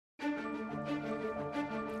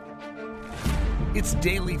It's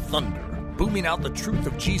Daily Thunder, booming out the truth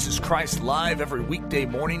of Jesus Christ live every weekday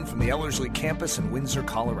morning from the Ellerslie campus in Windsor,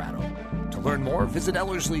 Colorado. To learn more, visit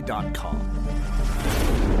Ellerslie.com.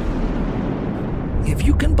 If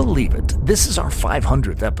you can believe it, this is our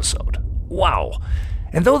 500th episode. Wow!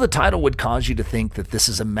 And though the title would cause you to think that this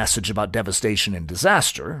is a message about devastation and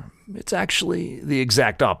disaster, it's actually the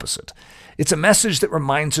exact opposite. It's a message that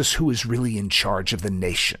reminds us who is really in charge of the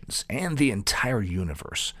nations and the entire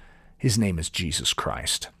universe. His name is Jesus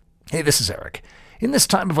Christ. Hey, this is Eric. In this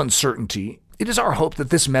time of uncertainty, it is our hope that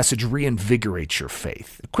this message reinvigorates your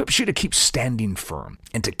faith, equips you to keep standing firm,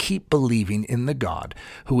 and to keep believing in the God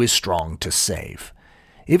who is strong to save.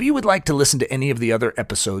 If you would like to listen to any of the other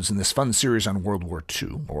episodes in this fun series on World War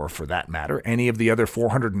II, or for that matter, any of the other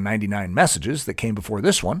 499 messages that came before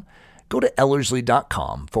this one, go to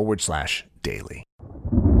Ellerslie.com/daily.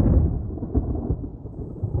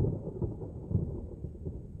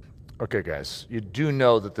 Okay, guys, you do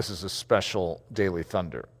know that this is a special Daily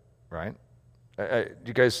Thunder, right? Do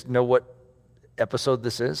you guys know what episode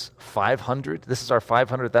this is? 500? This is our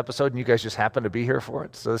 500th episode, and you guys just happen to be here for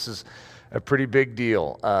it? So this is a pretty big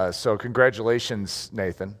deal. So congratulations,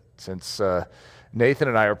 Nathan, since Nathan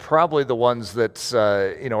and I are probably the ones that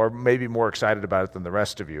are maybe more excited about it than the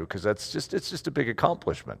rest of you, because it's just a big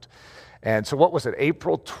accomplishment. And so what was it,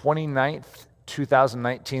 April 29th,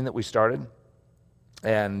 2019 that we started?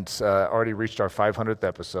 And already reached our 500th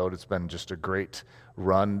episode. It's been just a great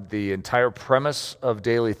run. The entire premise of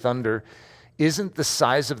Daily Thunder isn't the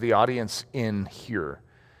size of the audience in here,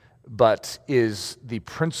 but is the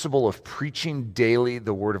principle of preaching daily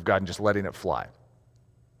the Word of God and just letting it fly.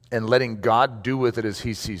 And letting God do with it as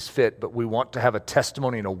He sees fit, but we want to have a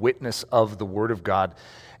testimony and a witness of the Word of God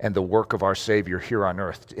and the work of our Savior here on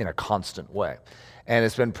earth in a constant way. And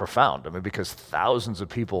it's been profound, because thousands of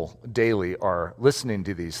people daily are listening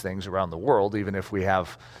to these things around the world, even if we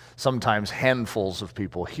have sometimes handfuls of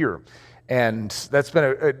people here. And that's been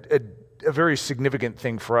a very significant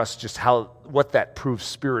thing for us, just what that proves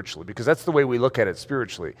spiritually, because that's the way we look at it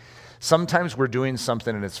spiritually. Sometimes we're doing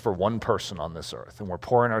something and it's for one person on this earth, and we're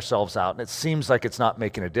pouring ourselves out, and it seems like it's not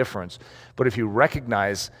making a difference. But if you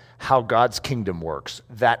recognize how God's kingdom works,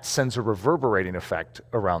 that sends a reverberating effect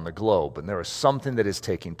around the globe, and there is something that is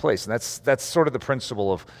taking place. And that's sort of the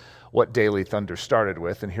principle of what Daily Thunder started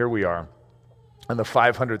with, and here we are on the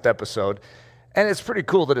 500th episode. And it's pretty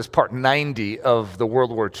cool that it's part 90 of the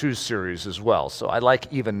World War II series as well. So I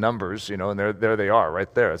like even numbers, and there they are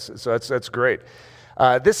right there. So that's great.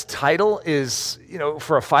 This title is,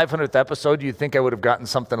 for a 500th episode, you'd think I would have gotten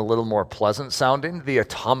something a little more pleasant sounding. The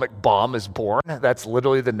Atomic Bomb is Born. That's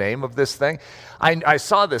literally the name of this thing. I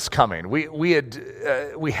saw this coming. We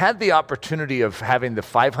had the opportunity of having the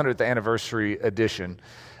 500th anniversary edition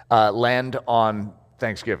land on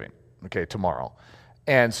Thanksgiving, tomorrow.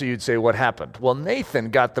 And so you'd say, what happened? Well, Nathan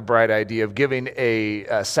got the bright idea of giving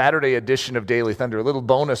a Saturday edition of Daily Thunder, a little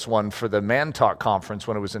bonus one for the Man Talk conference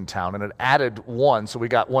when it was in town, and it added one, so we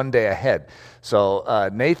got one day ahead. So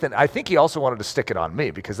Nathan, I think he also wanted to stick it on me,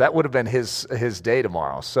 because that would have been his day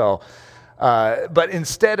tomorrow. So, but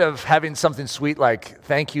instead of having something sweet like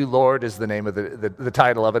 "Thank You, Lord" is the name of the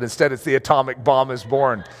title of it, instead it's "The Atomic Bomb is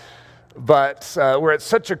Born." But we're at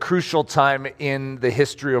such a crucial time in the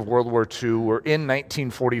history of World War II. We're in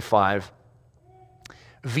 1945.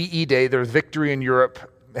 VE Day, their victory in Europe,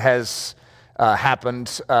 has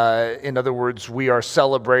happened. In other words, we are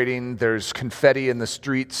celebrating. There's confetti in the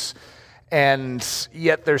streets. And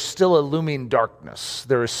yet there's still a looming darkness.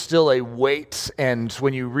 There is still a weight. And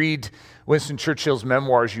when you read Winston Churchill's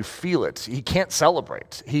memoirs, you feel it. He can't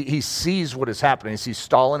celebrate. He sees what is happening. He sees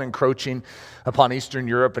Stalin encroaching upon Eastern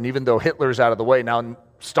Europe, and even though Hitler's out of the way, now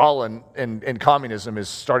Stalin and communism is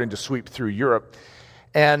starting to sweep through Europe,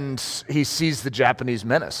 and he sees the Japanese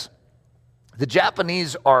menace. The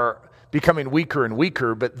Japanese are becoming weaker and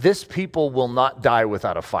weaker, but this people will not die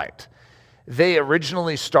without a fight. They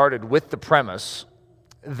originally started with the premise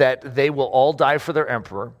that they will all die for their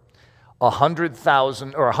emperor,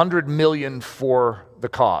 100,000 or 100 million for the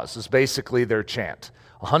cause is basically their chant.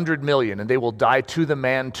 100 million, and they will die to the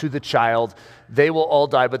man, to the child. They will all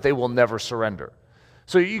die, but they will never surrender.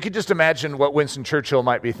 So you could just imagine what Winston Churchill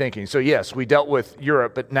might be thinking. So yes, we dealt with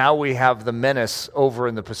Europe, but now we have the menace over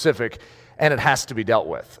in the Pacific, and it has to be dealt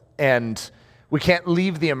with. And we can't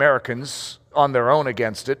leave the Americans on their own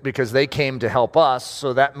against it because they came to help us,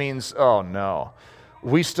 so that means, oh no,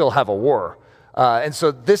 we still have a war. And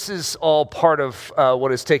so this is all part of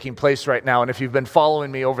what is taking place right now. And if you've been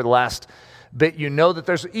following me over the last bit, you know that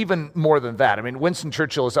there's even more than that. Winston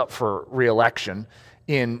Churchill is up for re-election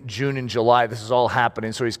in June and July. This is all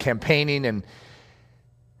happening. So he's campaigning, and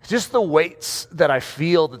just the weights that I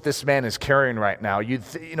feel that this man is carrying right now.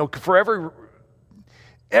 For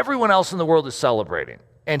everyone else in the world is celebrating,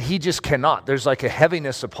 and he just cannot. There's like a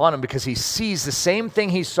heaviness upon him because he sees the same thing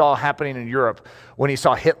he saw happening in Europe when he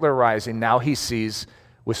saw Hitler rising. Now he sees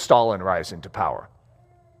with Stalin rising to power.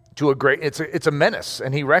 It's a menace,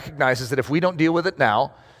 and he recognizes that if we don't deal with it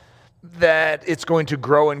now, that it's going to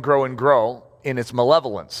grow and grow and grow in its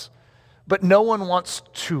malevolence. But no one wants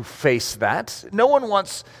to face that. No one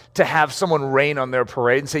wants to have someone rain on their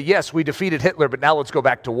parade and say, yes, we defeated Hitler, but now let's go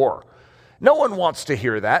back to war. No one wants to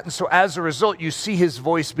hear that. And so as a result, you see his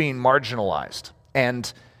voice being marginalized,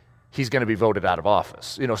 and he's going to be voted out of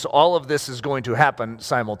office. So all of this is going to happen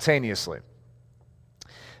simultaneously.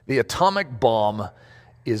 The atomic bomb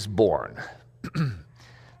is born.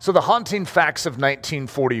 So the haunting facts of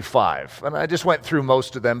 1945, and I just went through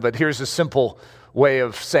most of them, but here's a simple way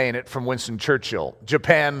of saying it from Winston Churchill.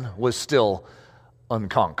 Japan was still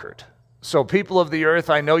unconquered. So people of the earth,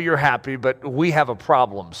 I know you're happy, but we have a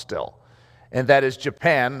problem still, and that is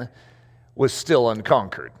Japan was still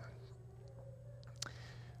unconquered.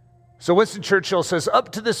 So Winston Churchill says,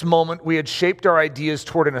 up to this moment, we had shaped our ideas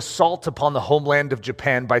toward an assault upon the homeland of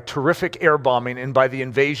Japan by terrific air bombing and by the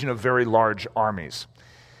invasion of very large armies.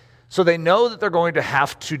 So they know that they're going to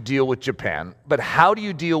have to deal with Japan, but how do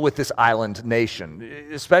you deal with this island nation?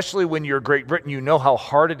 Especially when you're Great Britain, you know how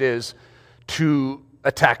hard it is to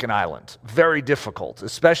attack an island. Very difficult,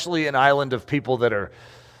 especially an island of people that are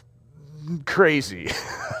crazy.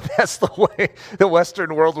 That's the way the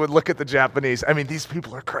Western world would look at the Japanese. I mean, these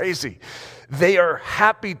people are crazy. They are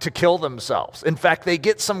happy to kill themselves. In fact, they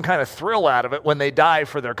get some kind of thrill out of it when they die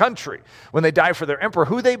for their country, when they die for their emperor,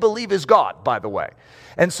 who they believe is God, by the way.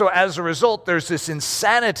 And so as a result, there's this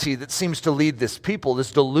insanity that seems to lead this people,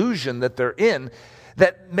 this delusion that they're in,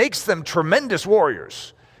 that makes them tremendous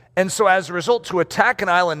warriors. And so as a result, to attack an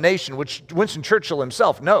island nation, which Winston Churchill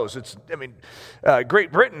himself knows,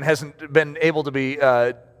 Great Britain hasn't been able to be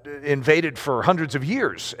invaded for hundreds of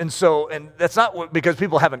years. And that's not because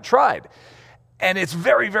people haven't tried. And it's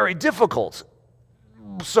very, very difficult.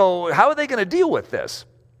 So how are they going to deal with this?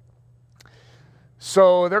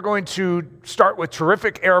 So they're going to start with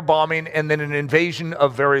terrific air bombing and then an invasion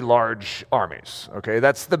of very large armies. Okay,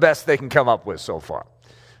 that's the best they can come up with so far.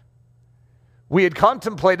 We had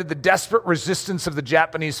contemplated the desperate resistance of the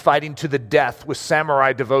Japanese fighting to the death with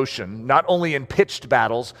samurai devotion, not only in pitched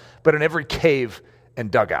battles, but in every cave and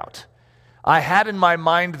dugout. I had in my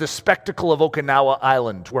mind the spectacle of Okinawa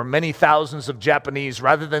Island, where many thousands of Japanese,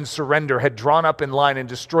 rather than surrender, had drawn up in line and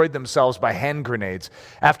destroyed themselves by hand grenades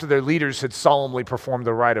after their leaders had solemnly performed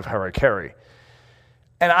the rite of harakiri.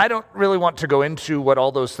 And I don't really want to go into what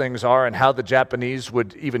all those things are and how the Japanese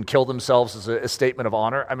would even kill themselves as a statement of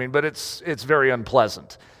honor. But it's very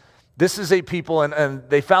unpleasant. This is a people, and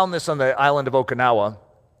they found this on the island of Okinawa.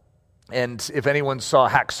 And if anyone saw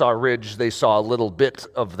Hacksaw Ridge, they saw a little bit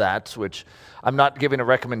of that, which I'm not giving a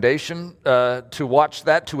recommendation to watch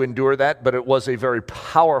that, to endure that, but it was a very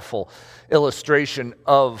powerful illustration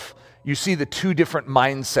of, you see the two different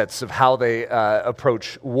mindsets of how they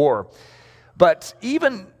approach war. But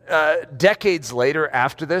even decades later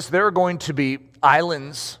after this, there are going to be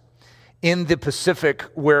islands in the Pacific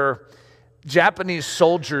where Japanese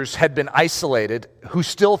soldiers had been isolated who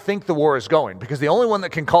still think the war is going, because the only one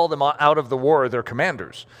that can call them out of the war are their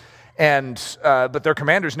commanders. But their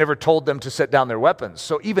commanders never told them to set down their weapons.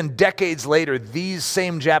 So even decades later, these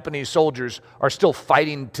same Japanese soldiers are still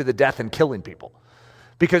fighting to the death and killing people,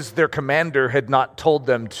 because their commander had not told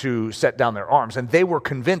them to set down their arms, and they were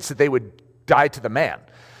convinced that they would die to the man.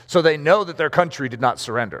 So they know that their country did not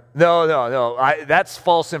surrender. No. That's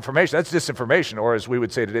false information. That's disinformation, or as we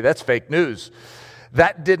would say today, that's fake news.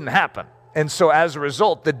 That didn't happen. And so as a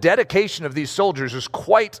result, the dedication of these soldiers is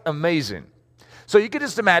quite amazing. So you could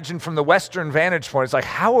just imagine from the Western vantage point, it's like,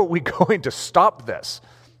 how are we going to stop this?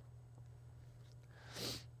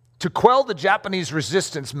 To quell the Japanese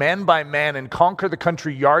resistance man by man and conquer the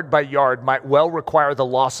country yard by yard might well require the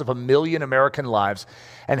loss of 1 million American lives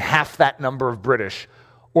and half that number of British,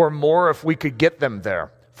 or more if we could get them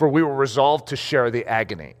there, for we were resolved to share the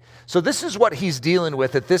agony. So this is what he's dealing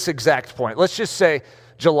with at this exact point. Let's just say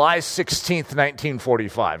July 16th,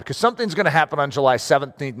 1945, because something's going to happen on July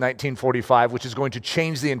 17th, 1945, which is going to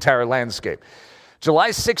change the entire landscape.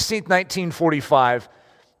 July 16th, 1945,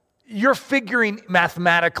 you're figuring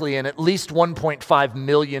mathematically in at least 1.5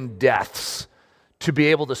 million deaths to be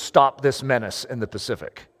able to stop this menace in the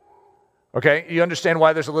Pacific. Okay, you understand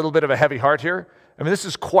why there's a little bit of a heavy heart here? This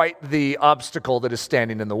is quite the obstacle that is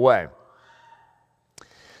standing in the way.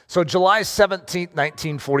 So July 17th,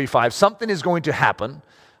 1945, something is going to happen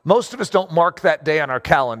Most of us don't mark that day on our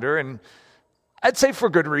calendar, and I'd say for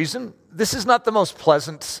good reason. This is not the most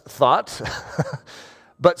pleasant thought,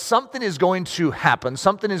 but something is going to happen.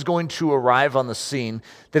 Something is going to arrive on the scene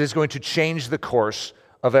that is going to change the course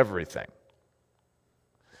of everything.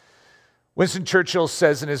 Winston Churchill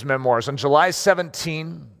says in his memoirs, on July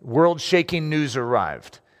 17, world-shaking news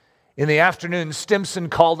arrived. In the afternoon, Stimson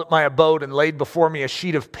called at my abode and laid before me a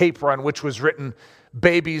sheet of paper on which was written,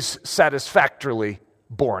 "Babies satisfactorily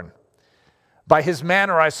born." By his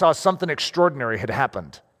manner, I saw something extraordinary had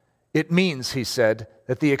happened. It means, he said,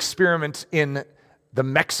 that the experiment in the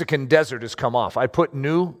Mexican desert has come off. I put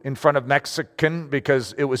new in front of Mexican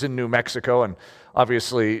because it was in New Mexico, and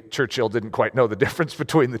obviously Churchill didn't quite know the difference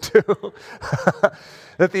between the two.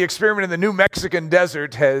 That the experiment in the New Mexican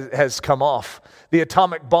desert has come off. The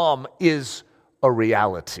atomic bomb is a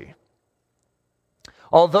reality.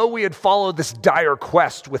 Although we had followed this dire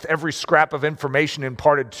quest with every scrap of information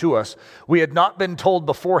imparted to us, we had not been told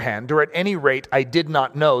beforehand, or at any rate, I did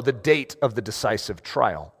not know the date of the decisive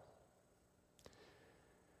trial.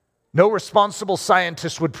 No responsible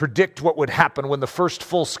scientist would predict what would happen when the first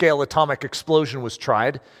full-scale atomic explosion was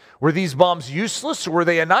tried. Were these bombs useless or were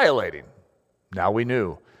they annihilating? Now we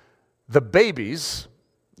knew. The babies,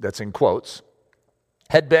 that's in quotes,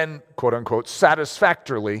 had been, quote-unquote,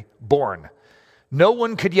 satisfactorily born. No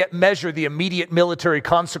one could yet measure the immediate military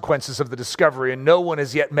consequences of the discovery, and no one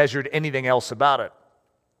has yet measured anything else about it.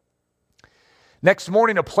 Next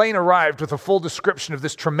morning, a plane arrived with a full description of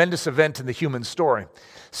this tremendous event in the human story.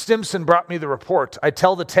 Stimson brought me the report. I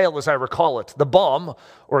tell the tale as I recall it. The bomb,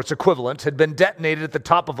 or its equivalent, had been detonated at the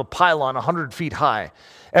top of a pylon 100 feet high.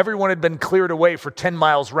 Everyone had been cleared away for 10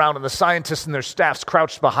 miles round, and the scientists and their staffs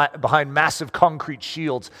crouched behind massive concrete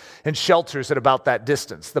shields and shelters at about that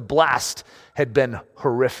distance. The blast had been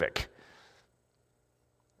horrific.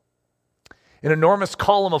 An enormous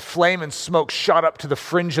column of flame and smoke shot up to the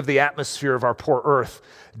fringe of the atmosphere of our poor Earth.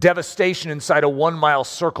 Devastation inside a 1-mile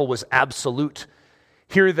circle was absolute.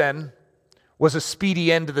 Here, then, was a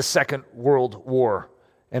speedy end to the Second World War,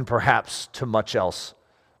 and perhaps to much else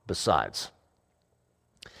besides.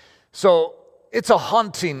 So, it's a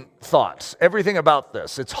haunting thought. Everything about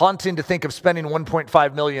this. It's haunting to think of spending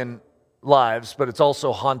 1.5 million lives, but it's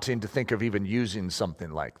also haunting to think of even using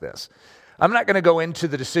something like this. I'm not going to go into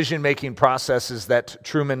the decision-making processes that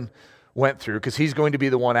Truman went through because he's going to be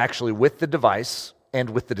the one actually with the device and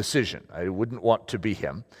with the decision. I wouldn't want to be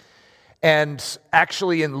him. And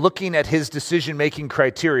actually, in looking at his decision-making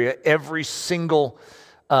criteria, every single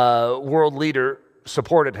world leader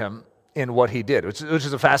supported him in what he did, which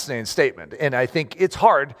is a fascinating statement. And I think it's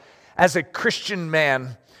hard as a Christian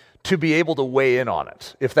man to be able to weigh in on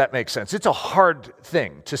it, if that makes sense. It's a hard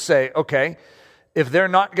thing to say, okay, if they're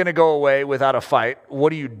not going to go away without a fight, what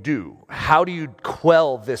do you do? How do you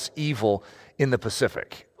quell this evil in the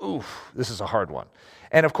Pacific? Oof, this is a hard one.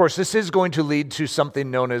 And of course, this is going to lead to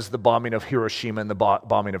something known as the bombing of Hiroshima and the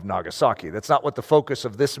bombing of Nagasaki. That's not what the focus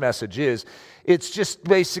of this message is. It's just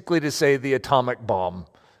basically to say the atomic bomb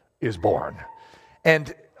is born.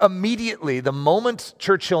 And immediately, the moment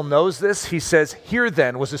Churchill knows this, he says, here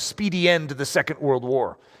then was a speedy end to the Second World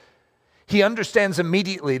War. He understands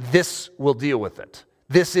immediately this will deal with it.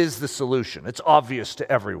 This is the solution. It's obvious to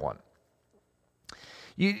everyone.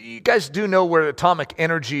 You guys do know where atomic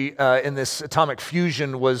energy in this atomic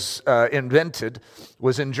fusion was invented,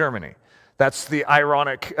 was in Germany. That's the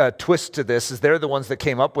ironic twist to this, is they're the ones that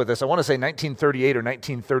came up with this. I want to say 1938 or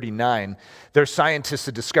 1939. Their scientists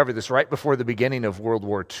had discovered this right before the beginning of World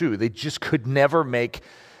War II. They just could never make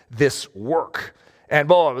this work. And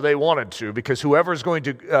they wanted to, because whoever's going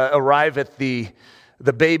to arrive at the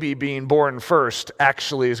baby being born first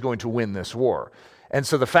actually is going to win this war. And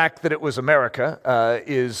so the fact that it was America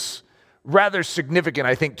is rather significant,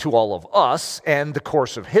 I think, to all of us and the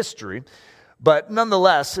course of history. But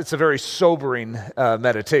nonetheless, it's a very sobering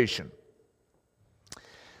meditation.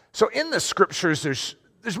 So in the scriptures,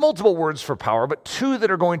 there's multiple words for power, but two that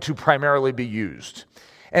are going to primarily be used.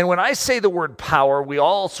 And when I say the word power, we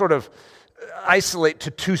all sort of isolate to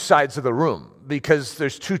two sides of the room because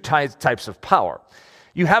there's two types of power.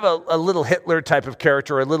 You have a little Hitler type of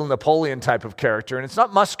character, a little Napoleon type of character, and it's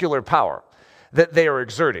not muscular power that they are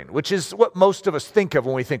exerting, which is what most of us think of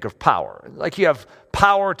when we think of power. Like you have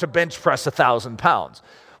power to bench press 1,000 pounds.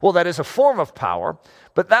 Well, that is a form of power,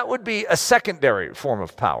 but that would be a secondary form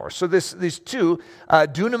of power. So these two,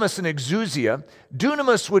 dunamis and exousia,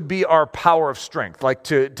 dunamis would be our power of strength, like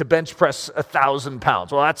to bench press 1,000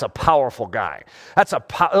 pounds. Well, that's a powerful guy.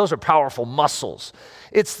 Those are powerful muscles.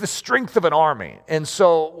 It's the strength of an army. And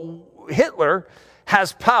so Hitler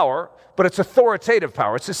has power, but it's authoritative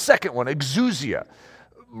power. It's the second one, exousia.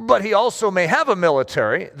 But he also may have a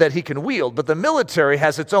military that he can wield, but the military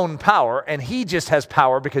has its own power, and he just has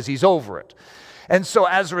power because he's over it. And so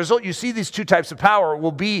as a result, you see these two types of power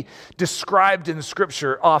will be described in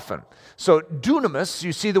Scripture often. So dunamis,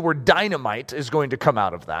 you see the word dynamite is going to come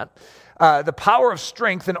out of that. The power of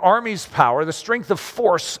strength, an army's power, the strength of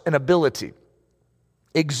force and ability.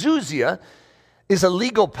 Exousia is a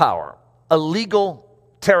legal power, a legal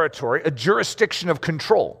territory, a jurisdiction of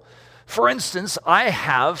control. For instance, I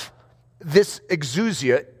have this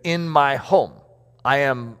exousia in my home. I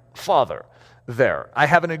am father there. I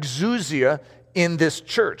have an exousia in this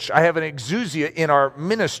church. I have an exousia in our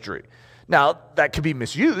ministry. Now, that can be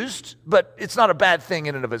misused, but it's not a bad thing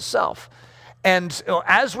in and of itself. And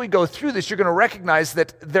as we go through this, you're going to recognize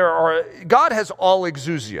that God has all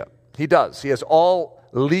exousia. He does. He has all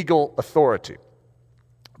legal authority.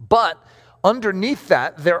 But underneath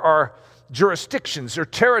that, there are jurisdictions or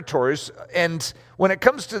territories, and when it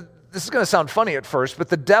comes to, this is going to sound funny at first, but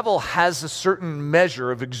the devil has a certain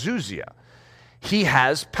measure of exousia. He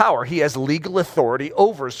has power. He has legal authority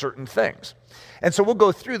over certain things. And so we'll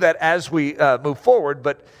go through that as we move forward,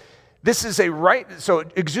 but this is a right, so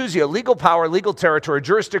exousia, legal power, legal territory,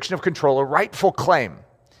 jurisdiction of control, a rightful claim.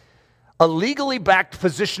 A legally backed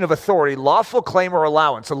position of authority, lawful claim or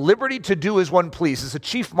allowance, a liberty to do as one pleases, a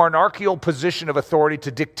chief monarchical position of authority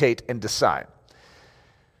to dictate and decide.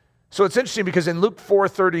 So it's interesting because in Luke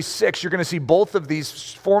 4:36, you're going to see both of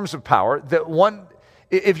these forms of power. That one,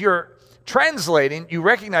 if you're translating, you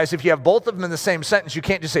recognize if you have both of them in the same sentence, you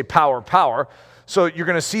can't just say power, power. So you're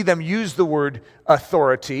going to see them use the word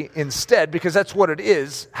authority instead because that's what it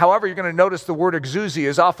is. However, you're going to notice the word exousia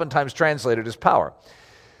is oftentimes translated as power.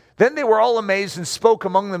 Then they were all amazed and spoke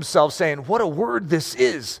among themselves, saying, what a word this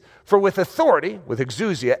is. For with authority, with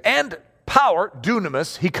exousia, and power,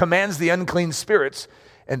 dunamis, he commands the unclean spirits,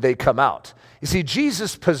 and they come out. You see,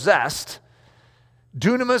 Jesus possessed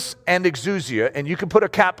dunamis and exousia, and you can put a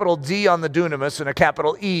capital D on the dunamis and a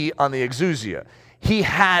capital E on the exousia. He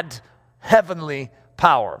had heavenly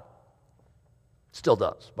power. Still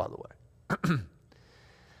does, by the way.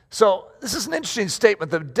 So this is an interesting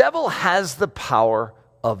statement. The devil has the power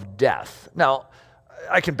of death. Now,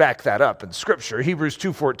 I can back that up in Scripture. Hebrews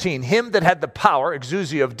 2:14, him that had the power,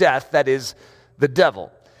 exousia of death, that is the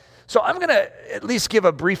devil. So I'm going to at least give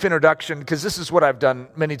a brief introduction because this is what I've done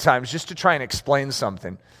many times just to try and explain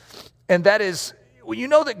something. And that is, well, you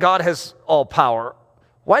know that God has all power.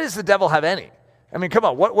 Why does the devil have any? I mean, come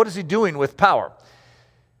on, what is he doing with power?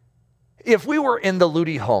 If we were in the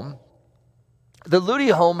Ludy home, the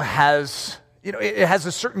Ludy home has, it has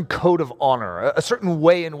a certain code of honor, a certain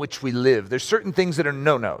way in which we live. There's certain things that are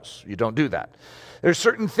no-nos. You don't do that. There's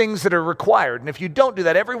certain things that are required. And if you don't do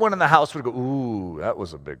that, everyone in the house would go, ooh, that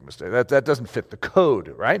was a big mistake. That doesn't fit the code,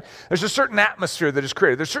 right? There's a certain atmosphere that is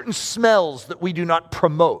created. There's certain smells that we do not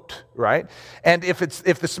promote, right? And if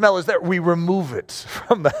the smell is there, we remove it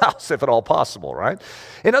from the house if at all possible, right?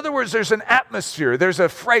 In other words, there's an atmosphere. There's a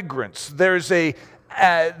fragrance. There's an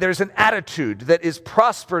attitude that is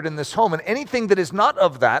prospered in this home, and anything that is not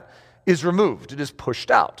of that is removed. It is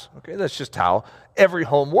pushed out. Okay, that's just how every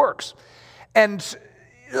home works. And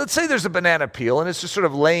let's say there's a banana peel, and it's just sort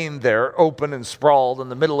of laying there, open and sprawled in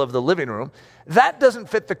the middle of the living room. That doesn't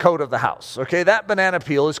fit the code of the house. Okay, that banana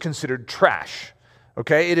peel is considered trash.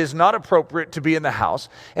 Okay, it is not appropriate to be in the house,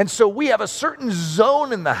 and so we have a certain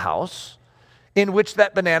zone in the house in which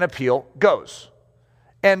that banana peel goes.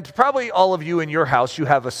 And probably all of you in your house, you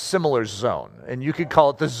have a similar zone, and you could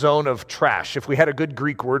call it the zone of trash. If we had a good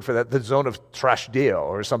Greek word for that, the zone of trashdeo,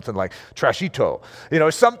 or something like trashito,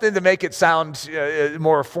 something to make it sound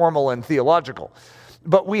more formal and theological.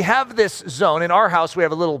 But we have this zone. In our house, we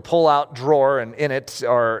have a little pull-out drawer, and in it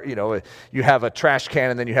are, you have a trash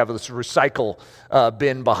can, and then you have this recycle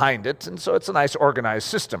bin behind it, and so it's a nice organized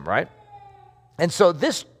system, right? And so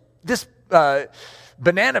this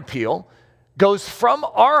banana peel goes from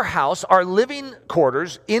our house, our living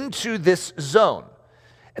quarters, into this zone.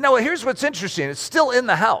 And now here's what's interesting. It's still in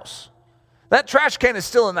the house. That trash can is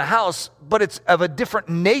still in the house, but it's of a different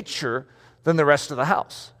nature than the rest of the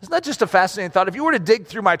house. Isn't that just a fascinating thought? If you were to dig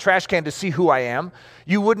through my trash can to see who I am,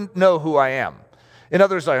 you wouldn't know who I am. In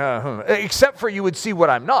others, except for you would see what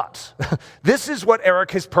I'm not. This is what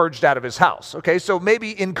Eric has purged out of his house. Okay, so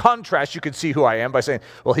maybe in contrast, you could see who I am by saying,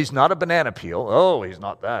 well, he's not a banana peel. Oh, he's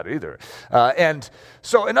not that either. And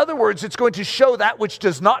so in other words, it's going to show that which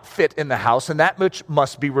does not fit in the house and that which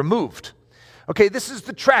must be removed. Okay, this is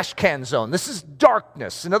the trash can zone. This is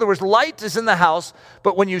darkness. In other words, light is in the house,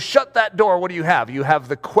 but when you shut that door, what do you have? You have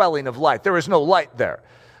the quelling of light. There is no light there.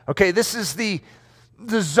 Okay, this is the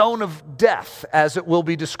the zone of death, as it will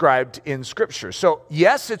be described in Scripture. So,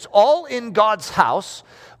 yes, it's all in God's house,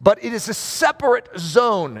 but it is a separate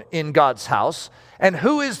zone in God's house. And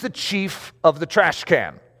who is the chief of the trash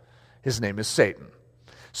can? His name is Satan.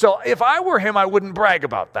 So if I were him, I wouldn't brag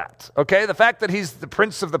about that, okay? The fact that he's the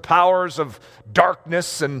prince of the powers of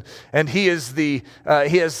darkness and he has the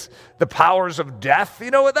powers of death,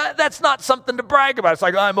 that's not something to brag about. It's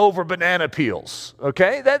like, I'm over banana peels,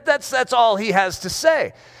 okay? That's all he has to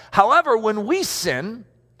say. However, when we sin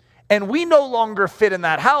and we no longer fit in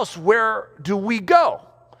that house, where do we go?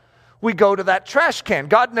 We go to that trash can.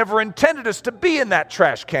 God never intended us to be in that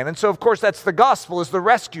trash can. And so, of course, that's the gospel, is the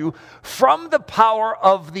rescue from the power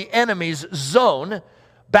of the enemy's zone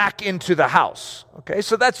back into the house. Okay,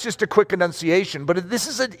 so that's just a quick enunciation. But this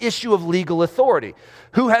is an issue of legal authority.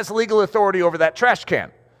 Who has legal authority over that trash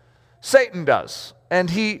can? Satan does. And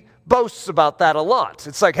he boasts about that a lot.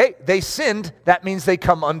 It's like, hey, they sinned. That means they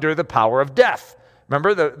come under the power of death.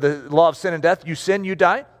 Remember the law of sin and death? You sin, you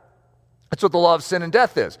die. That's what the law of sin and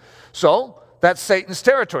death is. So that's Satan's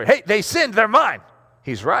territory. Hey, they sinned, they're mine.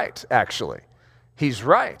 He's right, actually. He's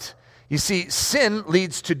right. You see, sin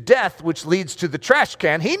leads to death, which leads to the trash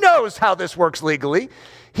can. He knows how this works legally.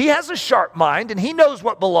 He has a sharp mind, and he knows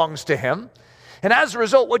what belongs to him. And as a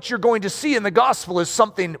result, what you're going to see in the gospel is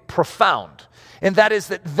something profound. And that is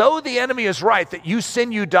that though the enemy is right, that you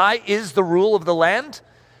sin, you die is the rule of the land,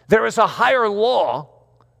 there is a higher law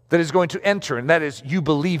that is going to enter, and that is you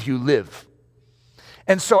believe, you live.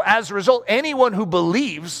 And so as a result, anyone who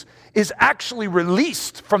believes is actually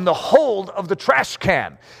released from the hold of the trash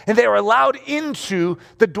can, and they are allowed into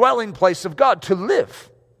the dwelling place of God to live.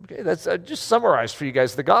 Okay, that's just summarized for you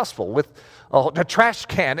guys the gospel with a trash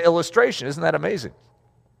can illustration. Isn't that amazing?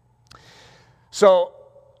 So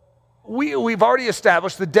we've already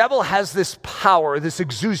established the devil has this power, this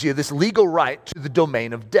exousia, this legal right to the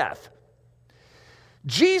domain of death.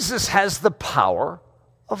 Jesus has the power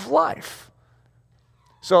of life.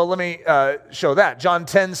 So let me show that. John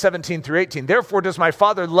 10, 17 through 18. Therefore does my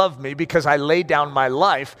Father love me, because I lay down my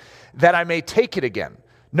life that I may take it again.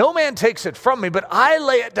 No man takes it from me, but I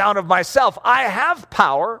lay it down of myself. I have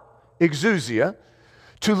power, exousia,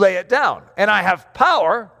 to lay it down. And I have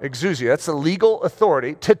power, exousia, that's the legal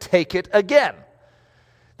authority, to take it again.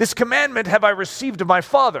 This commandment have I received of my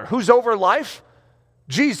Father. Who's over life?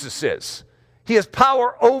 Jesus is. He has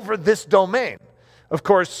power over this domain. Of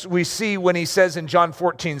course, we see when he says in John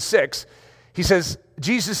 14:6, he says,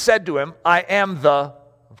 Jesus said to him, I am the,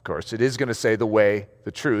 of course, it is going to say the way,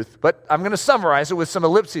 the truth, but I'm going to summarize it with some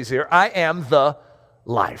ellipses here. I am the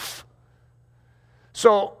life.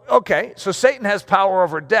 So Satan has power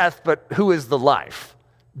over death, but who is the life?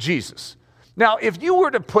 Jesus. Now, if you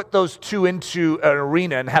were to put those two into an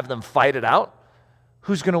arena and have them fight it out,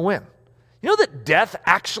 who's going to win? You know that death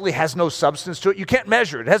actually has no substance to it? You can't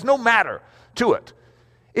measure it. It has no matter to it.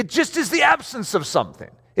 It just is the absence of something.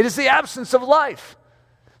 It is the absence of life.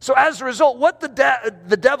 So as a result, what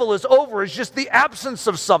the devil is over is just the absence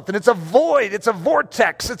of something. It's a void. It's a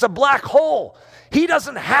vortex. It's a black hole. He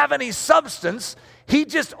doesn't have any substance. He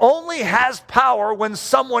just only has power when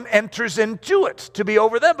someone enters into it to be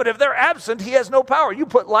over them. But if they're absent, he has no power. You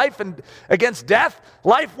put life against death,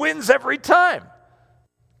 life wins every time.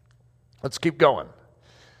 Let's keep going.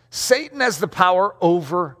 Satan has the power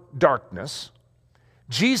over darkness.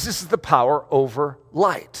 Jesus is the power over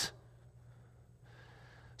light.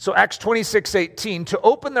 So Acts 26:18, to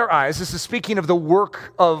open their eyes, this is speaking of the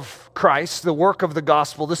work of Christ, the work of the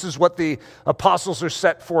gospel. This is what the apostles are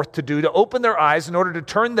set forth to do, to open their eyes in order to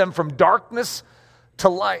turn them from darkness to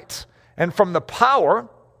light, and from the power,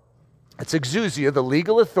 it's exousia, the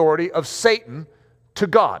legal authority of Satan, to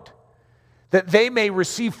God, that they may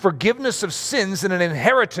receive forgiveness of sins and an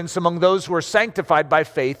inheritance among those who are sanctified by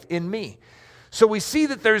faith in me. So we see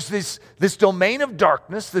that there's this domain of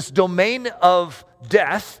darkness, this domain of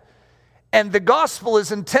death, and the gospel is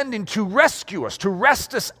intending to rescue us, to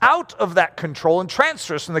wrest us out of that control and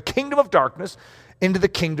transfer us from the kingdom of darkness into the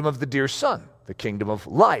kingdom of the dear Son, the kingdom of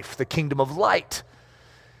life, the kingdom of light.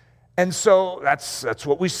 And so that's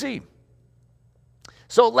what we see.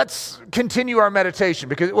 So let's continue our meditation,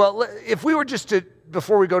 because, if we were just to,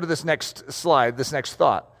 before we go to this next slide, this next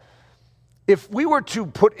thought, if we were to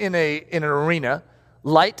put in an arena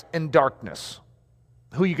light and darkness,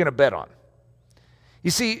 who are you going to bet on?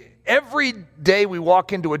 You see, every day we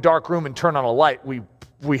walk into a dark room and turn on a light,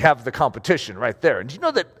 we have the competition right there. And do you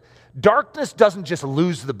know that darkness doesn't just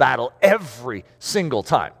lose the battle every single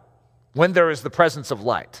time when there is the presence of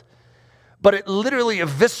light? but it literally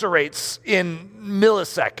eviscerates in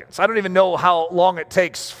milliseconds. I don't even know how long it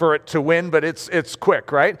takes for it to win, but it's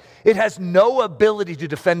quick, right? It has no ability to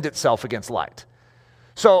defend itself against light.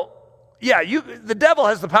 So, yeah, the devil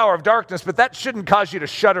has the power of darkness, but that shouldn't cause you to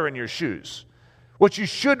shudder in your shoes. What you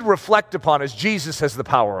should reflect upon is Jesus has the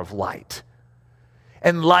power of light,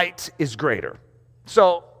 and light is greater.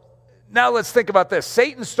 So now let's think about this.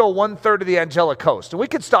 Satan stole 1/3 of the angelic host, and we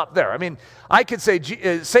could stop there. I mean, I could say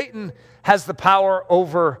Satan has the power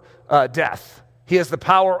over death. He has the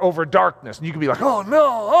power over darkness, and you could be like, oh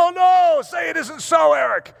no, say it isn't so,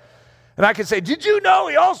 Eric. And I could say, did you know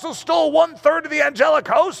he also stole 1/3 of the angelic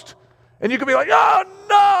host? And you could be like, oh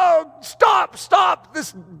no, stop,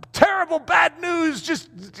 this terrible bad news, just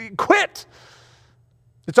quit.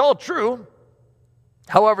 It's all true.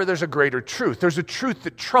 However, there's a greater truth. There's a truth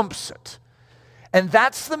that trumps it. And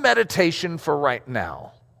that's the meditation for right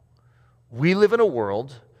now. We live in a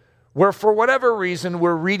world where, for whatever reason,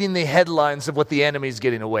 we're reading the headlines of what the enemy's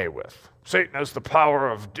getting away with. Satan has the power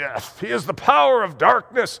of death. He has the power of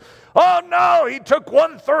darkness. Oh no, he took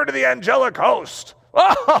 1/3 of the angelic host.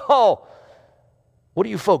 Oh, what are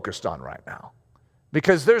you focused on right now?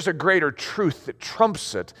 Because there's a greater truth that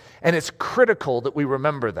trumps it, and it's critical that we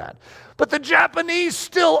remember that. But the Japanese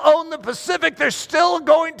still own the Pacific. There's still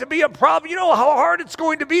going to be a problem. You know how hard it's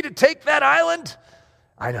going to be to take that island?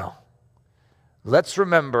 I know. Let's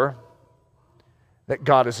remember that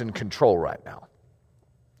God is in control right now.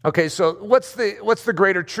 Okay, so what's the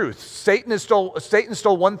greater truth? Satan stole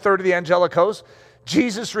 1/3 of the angelic host.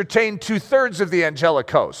 Jesus retained 2/3 of the angelic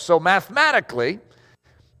host. So mathematically,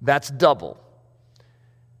 that's double.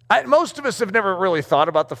 Most of us have never really thought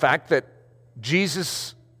about the fact that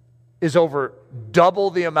Jesus is over double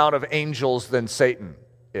the amount of angels than Satan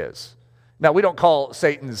is. Now, we don't call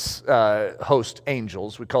Satan's host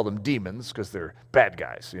angels. We call them demons because they're bad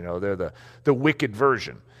guys. You know, they're the wicked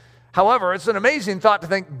version. However, it's an amazing thought to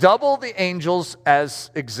think double the angels as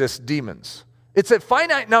exist demons. It's a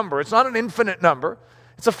finite number. It's not an infinite number.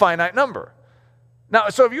 It's a finite number. Now,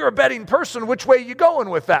 so if you're a betting person, which way are you going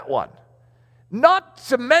with that one? Not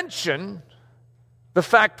to mention the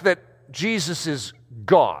fact that Jesus is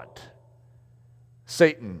God.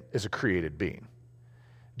 Satan is a created being.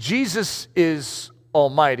 Jesus is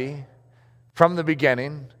almighty from the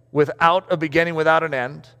beginning, without a beginning, without an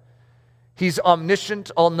end. He's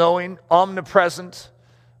omniscient, all-knowing, omnipresent.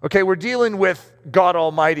 Okay, we're dealing with God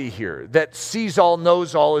Almighty here, that sees all,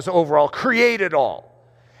 knows all, is over all, created all.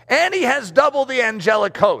 And he has double the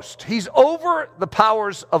angelic host. He's over the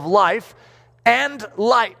powers of life and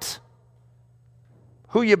light.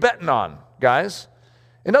 Who you betting on, guys?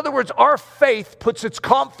 In other words, our faith puts its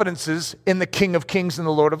confidences in the King of Kings and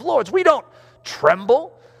the Lord of Lords. We don't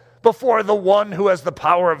tremble before the one who has the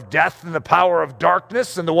power of death and the power of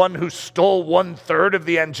darkness and the one who stole 1/3 of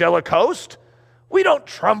the angelic host. We don't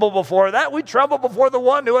tremble before that. We tremble before the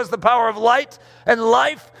one who has the power of light and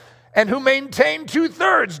life and who maintained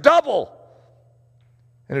 2/3, double.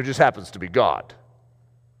 And it just happens to be God.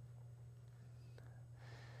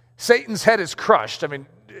 Satan's head is crushed. I mean,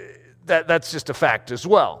 that's just a fact as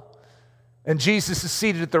well. And Jesus is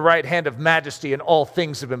seated at the right hand of majesty, and all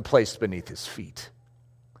things have been placed beneath his feet.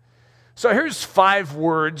 So here's 5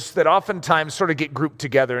 words that oftentimes sort of get grouped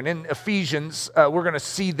together. And in Ephesians, we're going to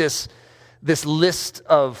see this list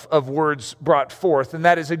of words brought forth, and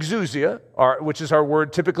that is exousia, which is our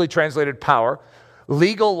word typically translated power,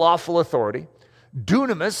 legal, lawful authority.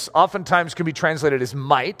 Dunamis oftentimes can be translated as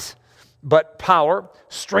might, but power,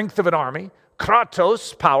 strength of an army.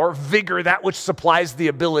 Kratos, power, vigor, that which supplies the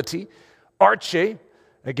ability. Arche,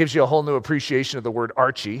 that gives you a whole new appreciation of the word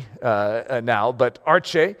Archie now, but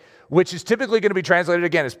arche, which is typically going to be translated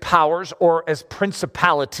again as powers or as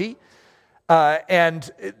principality.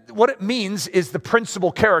 And what it means is the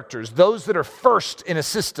principal characters, those that are first in a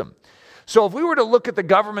system. So if we were to look at the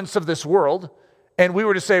governments of this world and we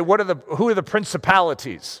were to say, who are the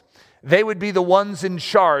principalities? They would be the ones in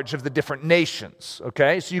charge of the different nations,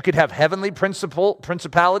 okay? So you could have heavenly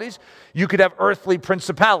principalities. You could have earthly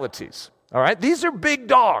principalities, all right? These are big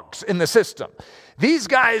dogs in the system. These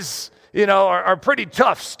guys, are pretty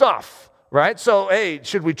tough stuff, right? So, hey,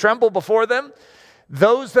 should we tremble before them?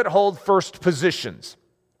 Those that hold first positions.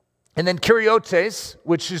 And then kuriotes,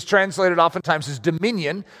 which is translated oftentimes as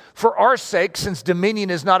dominion. For our sake, since dominion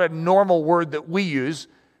is not a normal word that we use,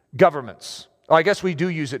 governments. Well, I guess we do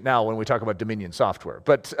use it now when we talk about Dominion software,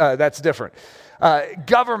 but that's different.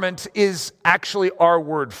 Government is actually our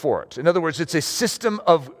word for it. In other words, it's a system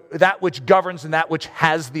of that which governs and that which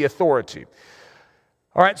has the authority.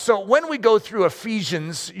 All right, so when we go through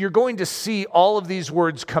Ephesians, you're going to see all of these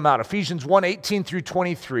words come out. Ephesians 1:18 through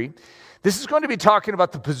 23. This is going to be talking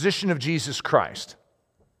about the position of Jesus Christ.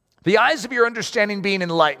 The eyes of your understanding being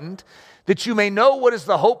enlightened, that you may know what is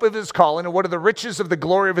the hope of his calling, and what are the riches of the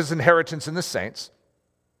glory of his inheritance in the saints,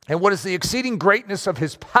 and what is the exceeding greatness of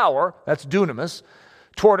his power, that's dunamis,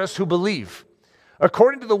 toward us who believe.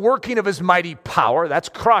 According to the working of his mighty power, that's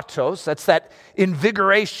kratos, that's that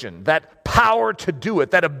invigoration, that power to do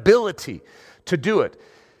it, that ability to do it.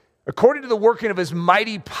 According to the working of his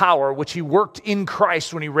mighty power, which he worked in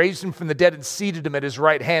Christ when he raised him from the dead and seated him at his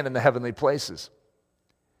right hand in the heavenly places.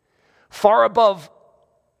 Far above,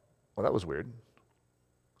 well, that was weird.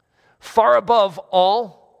 Far above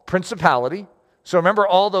all principality. So remember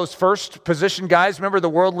all those first position guys? Remember the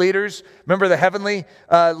world leaders? Remember the heavenly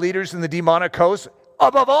leaders in the demonic host?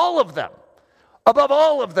 Above all of them. Above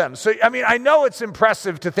all of them. So, I mean, I know it's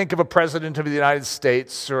impressive to think of a president of the United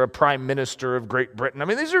States or a prime minister of Great Britain. I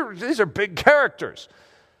mean, these are big characters.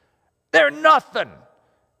 They're nothing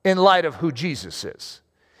in light of who Jesus is.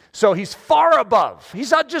 So he's far above. He's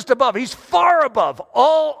not just above. He's far above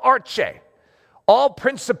all arche, all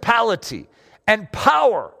principality and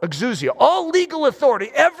power, exousia, all legal authority,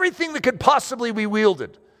 everything that could possibly be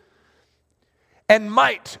wielded, and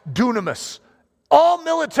might, dunamis, all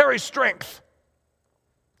military strength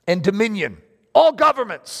and dominion, all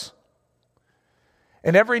governments,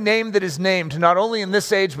 and every name that is named, not only in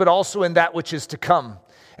this age, but also in that which is to come.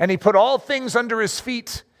 And he put all things under his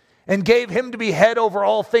feet and gave him to be head over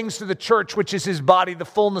all things to the church, which is his body, the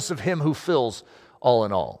fullness of him who fills all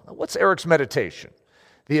in all. Now, what's Eric's meditation?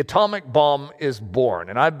 The atomic bomb is born,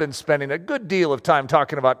 and I've been spending a good deal of time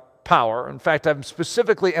talking about power. In fact, I'm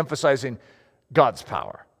specifically emphasizing God's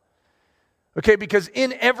power. Okay, because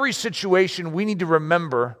in every situation, we need to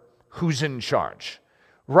remember who's in charge.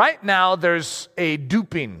 Right now, there's a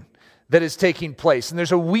duping that is taking place, and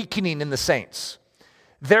there's a weakening in the saints.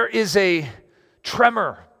 There is a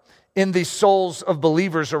tremor in the souls of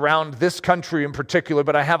believers around this country in particular,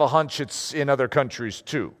 but I have a hunch it's in other countries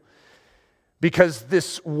too. Because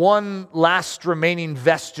this one last remaining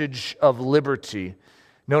vestige of liberty,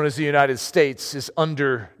 known as the United States, is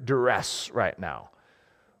under duress right now.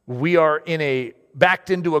 We are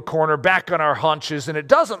backed into a corner, back on our haunches, and it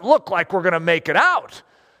doesn't look like we're going to make it out.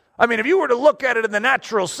 I mean, if you were to look at it in the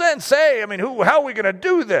natural sense, hey, I mean, how are we going to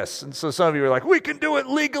do this? And so some of you are like, we can do it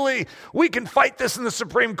legally. We can fight this in the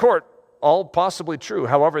Supreme Court. All possibly true.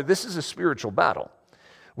 However, this is a spiritual battle.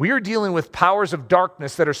 We are dealing with powers of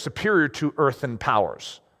darkness that are superior to earthen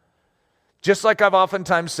powers. Just like I've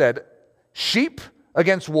oftentimes said, sheep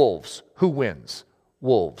against wolves. Who wins?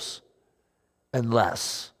 Wolves.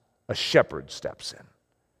 Unless a shepherd steps in.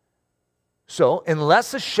 So,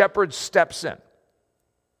 unless a shepherd steps in,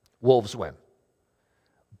 wolves win.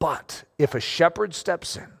 But if a shepherd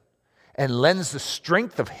steps in and lends the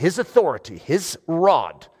strength of his authority, his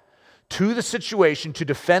rod, to the situation to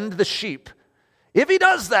defend the sheep, if he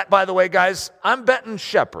does that, by the way, guys, I'm betting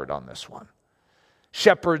shepherd on this one.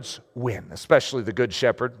 Shepherds win, especially the good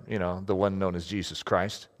shepherd, the one known as Jesus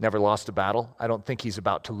Christ. Never lost a battle. I don't think he's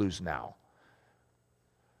about to lose now.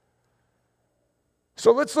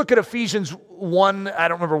 So let's look at Ephesians 1. I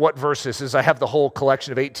don't remember what verse this is. I have the whole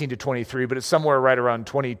collection of 18 to 23, but it's somewhere right around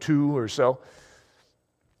 22 or so.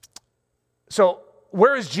 So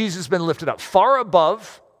where has Jesus been lifted up? Far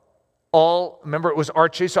above all, remember it was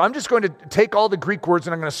arche. So I'm just going to take all the Greek words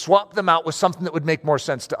and I'm going to swap them out with something that would make more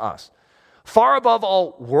sense to us. Far above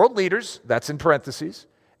all world leaders, that's in parentheses,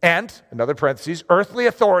 and, another parentheses, earthly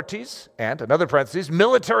authorities, and, another parentheses,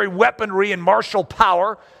 military weaponry and martial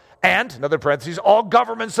power, and, another parentheses, all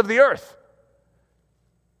governments of the earth.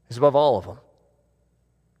 He's above all of them.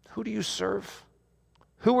 Who do you serve?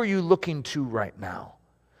 Who are you looking to right now?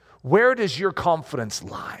 Where does your confidence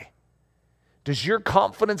lie? Does your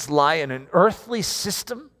confidence lie in an earthly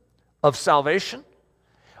system of salvation?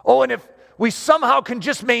 Oh, and if we somehow can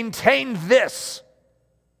just maintain this,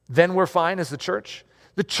 then we're fine as the church?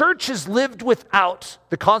 The church has lived without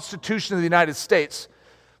the Constitution of the United States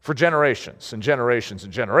for generations and generations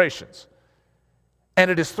and generations. And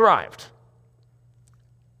it has thrived.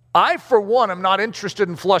 I, for one, am not interested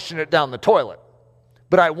in flushing it down the toilet.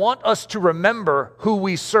 But I want us to remember who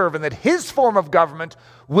we serve and that his form of government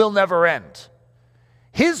will never end.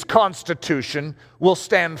 His constitution will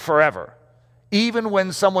stand forever, even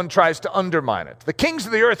when someone tries to undermine it. The kings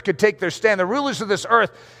of the earth could take their stand. The rulers of this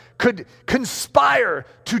earth could conspire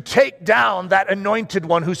to take down that anointed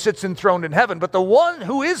one who sits enthroned in heaven. But the one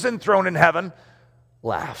who is enthroned in heaven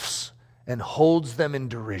laughs and holds them in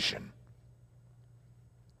derision.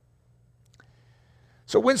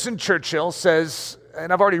 So Winston Churchill says,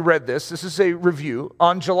 and I've already read this is a review,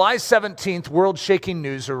 on July 17th, world shaking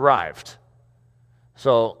news arrived.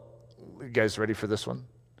 So You guys ready for this one?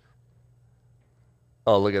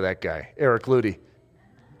 Oh, look at that guy, Eric Ludy.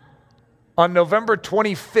 On November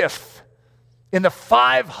 25th, in the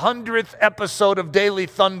 500th episode of Daily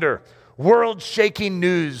Thunder, world-shaking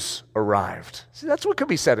news arrived. See, that's what could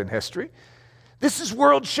be said in history. This is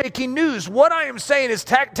world-shaking news. What I am saying is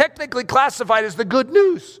technically classified as the good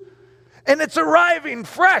news. And it's arriving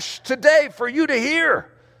fresh today for you to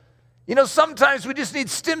hear. You know, sometimes we just need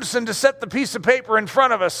Stimson to set the piece of paper in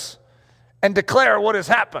front of us and declare what has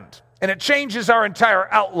happened. And it changes our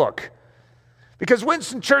entire outlook. Because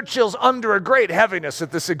Winston Churchill's under a great heaviness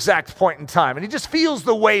at this exact point in time. And he just feels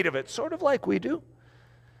the weight of it, sort of like we do.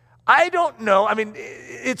 I don't know. I mean,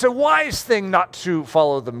 it's a wise thing not to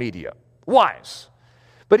follow the media. Wise.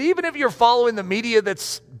 But even if you're following the media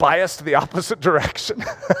that's biased the opposite direction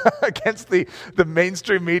against the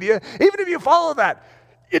mainstream media, even if you follow that,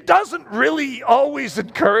 it doesn't really always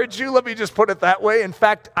encourage you. Let me just put it that way. In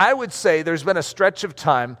fact, I would say there's been a stretch of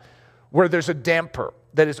time where there's a damper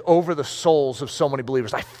that is over the souls of so many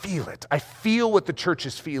believers. I feel it. I feel what the church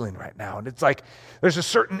is feeling right now. And it's like there's a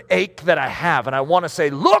certain ache that I have. And I want to say,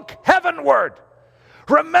 look heavenward.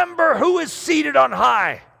 Remember who is seated on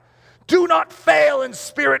high. Do not fail in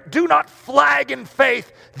spirit. Do not flag in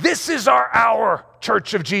faith. This is our hour,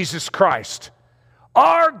 Church of Jesus Christ.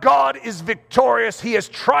 Our God is victorious. He has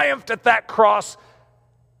triumphed at that cross.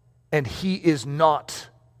 And he is not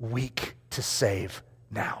weak to save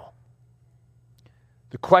now.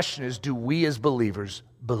 The question is, do we as believers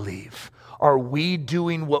believe? Are we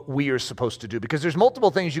doing what we are supposed to do? Because there's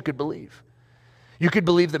multiple things you could believe. You could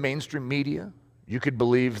believe the mainstream media. You could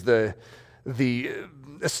believe the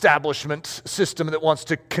establishment system that wants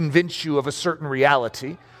to convince you of a certain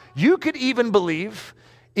reality. You could even believe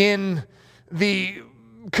in the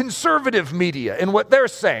conservative media and what they're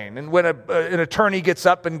saying. And when an attorney gets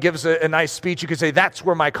up and gives a nice speech, you could say, that's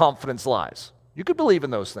where my confidence lies. You could believe in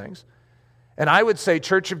those things. And I would say,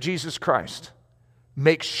 Church of Jesus Christ,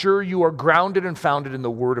 make sure you are grounded and founded in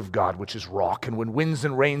the Word of God, which is rock. And when winds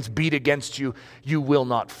and rains beat against you, you will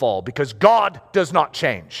not fall. Because God does not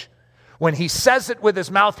change. When he says it with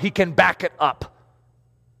his mouth, he can back it up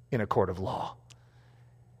in a court of law.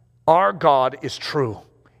 Our God is true.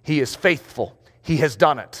 He is faithful. He has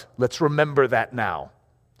done it. Let's remember that now.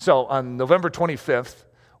 So on November 25th,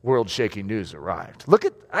 world-shaking news arrived.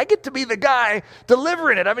 I get to be the guy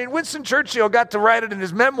delivering it. I mean, Winston Churchill got to write it in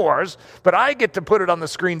his memoirs, but I get to put it on the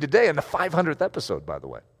screen today in the 500th episode, by the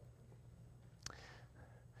way.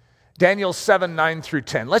 Daniel 7, 9 through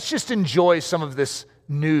 10. Let's just enjoy some of this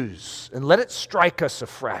news and let it strike us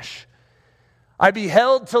afresh. I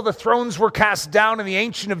beheld till the thrones were cast down, and the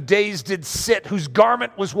Ancient of Days did sit, whose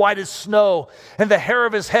garment was white as snow, and the hair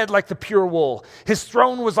of his head like the pure wool. His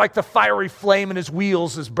throne was like the fiery flame, and his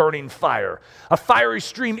wheels as burning fire. A fiery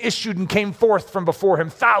stream issued and came forth from before him.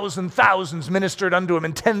 Thousands ministered unto him,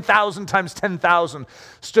 and 10,000 times 10,000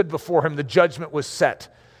 stood before him. The judgment was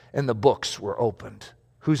set, and the books were opened.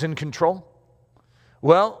 Who's in control?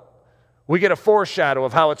 Well, we get a foreshadow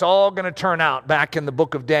of how it's all going to turn out back in the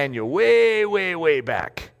book of Daniel, way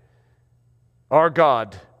back. Our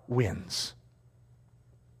God wins.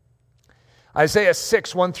 Isaiah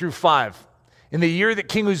 6, 1 through 5. In the year that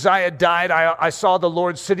King Uzziah died, I saw the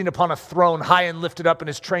Lord sitting upon a throne, high and lifted up, and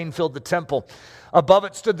his train filled the temple. Above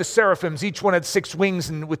it stood the seraphims. Each one had 6 wings,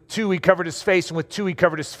 and with 2 he covered his face, and with 2 he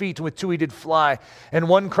covered his feet, and with 2 he did fly. And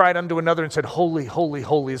one cried unto another and said, Holy, holy,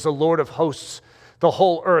 holy is the Lord of hosts. The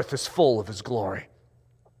whole earth is full of his glory.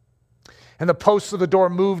 And the posts of the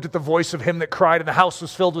door moved at the voice of him that cried, and the house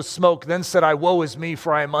was filled with smoke. Then said I, Woe is me,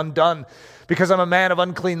 for I am undone, because I'm a man of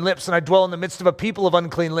unclean lips, and I dwell in the midst of a people of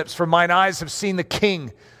unclean lips, for mine eyes have seen the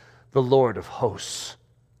King, the Lord of hosts.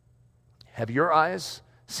 Have your eyes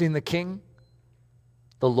seen the King,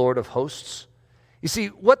 the Lord of hosts? You see,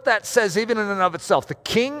 what that says, even in and of itself, the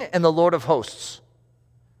King and the Lord of hosts.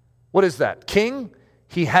 What is that? King,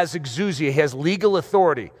 he has exousia, he has legal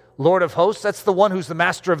authority. Lord of hosts, that's the one who's the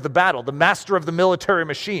master of the battle, the master of the military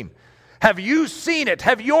machine. Have you seen it?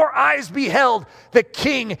 Have your eyes beheld the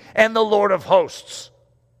King and the Lord of hosts?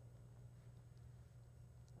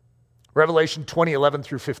 Revelation 20, 11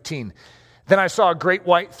 through 15. Then I saw a great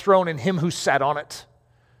white throne and him who sat on it,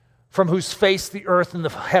 from whose face the earth and the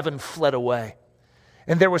heaven fled away.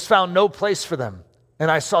 And there was found no place for them.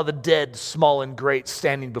 And I saw the dead, small and great,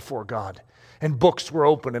 standing before God. And books were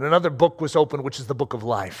opened, and another book was opened, which is the book of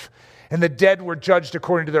life. And the dead were judged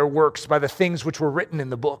according to their works by the things which were written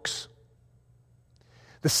in the books.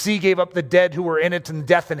 The sea gave up the dead who were in it, and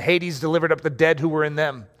death and Hades delivered up the dead who were in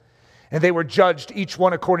them. And they were judged, each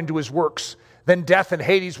one according to his works. Then death and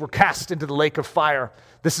Hades were cast into the lake of fire.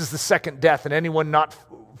 This is the second death, and anyone not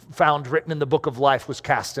found written in the book of life was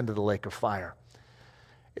cast into the lake of fire.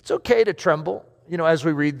 It's okay to tremble, as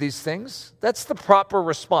we read these things. That's the proper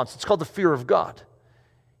response. It's called the fear of God.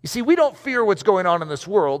 You see, we don't fear what's going on in this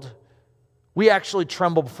world. We actually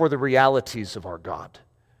tremble before the realities of our God,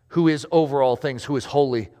 who is over all things, who is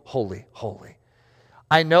holy, holy, holy.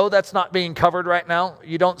 I know that's not being covered right now.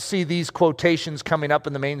 You don't see these quotations coming up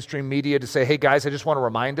in the mainstream media to say, hey guys, I just want to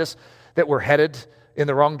remind us that we're headed in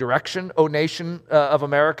the wrong direction, O nation of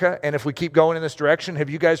America. And if we keep going in this direction, have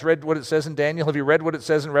you guys read what it says in Daniel? Have you read what it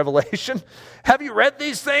says in Revelation? Have you read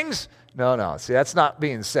these things? No. See, that's not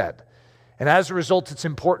being said. And as a result, it's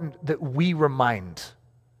important that we remind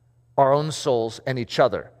our own souls and each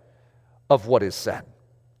other of what is said.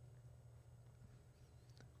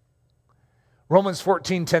 Romans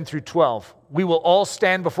 14, 10 through 12. We will all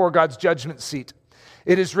stand before God's judgment seat.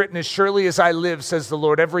 It is written, as surely as I live, says the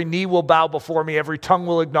Lord, every knee will bow before me, every tongue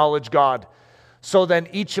will acknowledge God. So then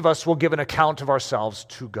each of us will give an account of ourselves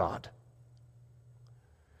to God.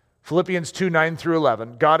 Philippians 2, 9 through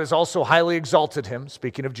 11. God has also highly exalted him,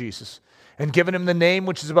 speaking of Jesus, and given him the name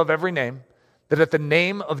which is above every name, that at the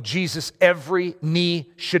name of Jesus every knee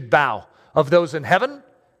should bow, of those in heaven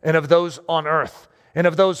and of those on earth and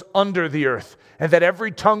of those under the earth, and that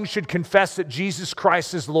every tongue should confess that Jesus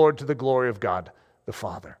Christ is Lord, to the glory of God the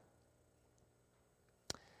Father.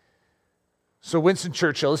 So Winston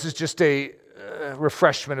Churchill, this is just a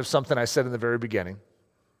refreshment of something I said in the very beginning.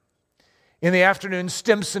 In the afternoon,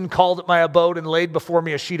 Stimson called at my abode and laid before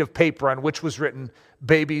me a sheet of paper on which was written,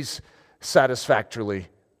 babies satisfactorily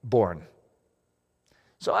born.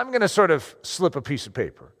 So I'm going to sort of slip a piece of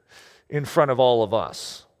paper in front of all of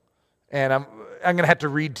us. And I'm going to have to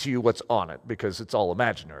read to you what's on it because it's all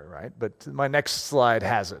imaginary, right? But my next slide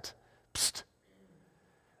has it. Psst.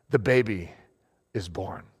 The baby is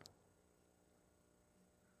born.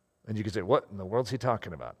 And you can say, what in the world's he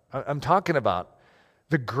talking about? I'm talking about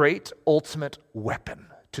the great ultimate weapon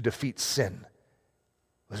to defeat sin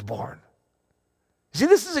was born. See,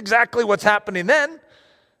 this is exactly what's happening then.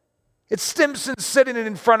 It's Stimson sitting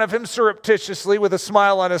in front of him surreptitiously with a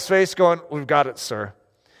smile on his face going, we've got it, sir.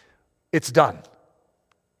 It's done.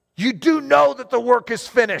 You do know that the work is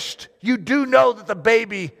finished. You do know that the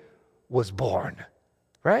baby was born,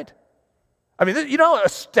 right? I mean, you know how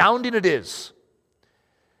astounding it is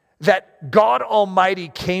that God Almighty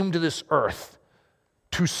came to this earth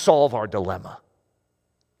to solve our dilemma.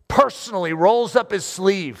 Personally rolls up his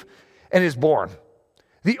sleeve and is born.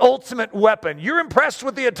 The ultimate weapon. You're impressed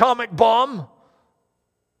with the atomic bomb?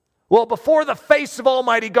 Well, before the face of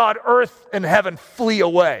Almighty God, earth and heaven flee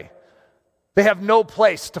away. They have no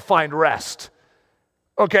place to find rest.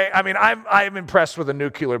 Okay, I mean, I'm impressed with a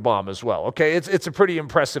nuclear bomb as well. Okay, it's a pretty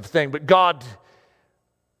impressive thing. But God,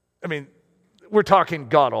 I mean, we're talking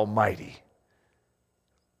God Almighty.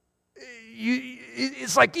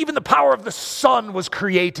 It's like even the power of the sun was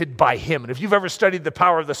created by him. And if you've ever studied the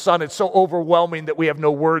power of the sun, it's so overwhelming that we have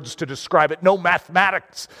no words to describe it, no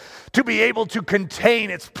mathematics to be able to contain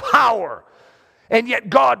its power. And yet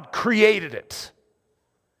God created it.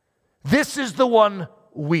 This is the one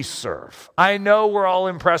we serve. I know we're all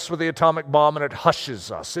impressed with the atomic bomb and it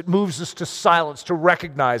hushes us. It moves us to silence to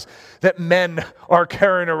recognize that men are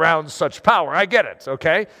carrying around such power. I get it,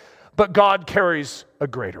 okay? But God carries a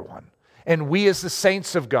greater one. And we as the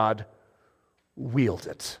saints of God wield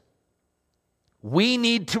it. We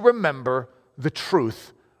need to remember the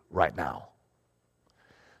truth right now.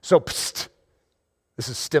 So, psst, this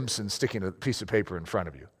is Stimson sticking a piece of paper in front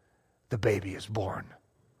of you. The baby is born.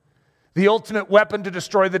 The ultimate weapon to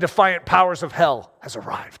destroy the defiant powers of hell has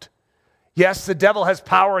arrived. Yes, the devil has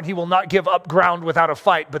power and he will not give up ground without a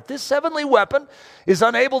fight, but this heavenly weapon is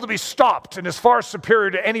unable to be stopped and is far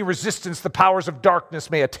superior to any resistance the powers of darkness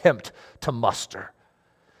may attempt to muster.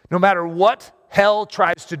 No matter what hell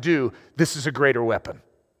tries to do, this is a greater weapon.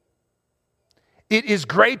 It is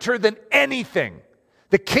greater than anything.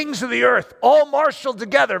 The kings of the earth all marshaled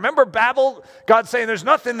together. Remember Babel? God saying there's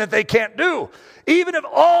nothing that they can't do. Even if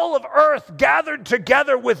all of earth gathered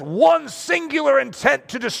together with one singular intent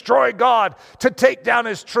to destroy God, to take down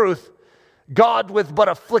his truth, God with but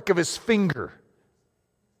a flick of his finger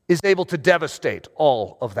is able to devastate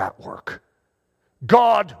all of that work.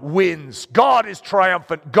 God wins. God is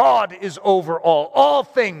triumphant. God is over all. All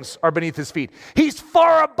things are beneath his feet. He's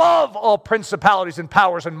far above all principalities and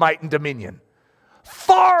powers and might and dominion.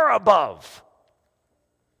 Far above.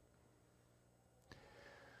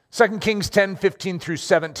 2 Kings 10, 15 through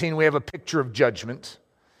 17, we have a picture of judgment.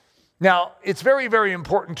 Now, it's very, very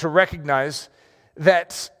important to recognize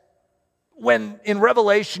that when in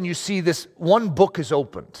Revelation you see this one book is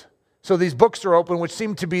opened. So these books are open, which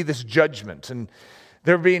seem to be this judgment. And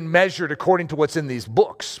They're being measured according to what's in these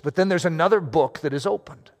books. But then there's another book that is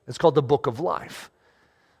opened. It's called the Book of Life.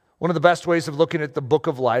 One of the best ways of looking at the Book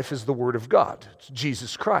of Life is the Word of God. It's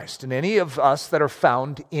Jesus Christ. And any of us that are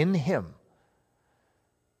found in Him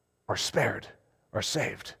are spared, are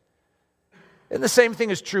saved. And the same thing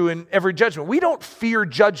is true in every judgment. We don't fear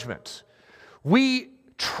judgment. We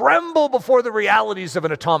tremble before the realities of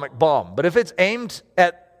an atomic bomb. But if it's aimed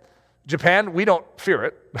at Japan, we don't fear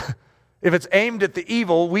it. If it's aimed at the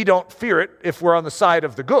evil, we don't fear it if we're on the side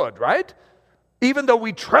of the good, right? Even though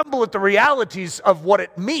we tremble at the realities of what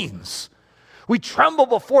it means. We tremble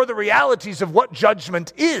before the realities of what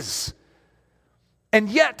judgment is. And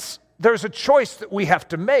yet, there's a choice that we have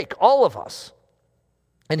to make, all of us.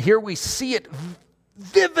 And here we see it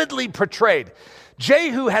vividly portrayed.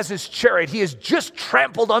 Jehu has his chariot. He has just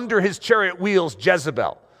trampled under his chariot wheels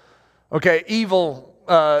Jezebel. Okay, evil.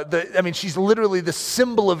 She's literally the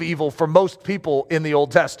symbol of evil for most people in the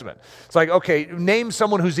Old Testament. It's like, okay, name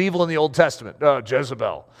someone who's evil in the Old Testament.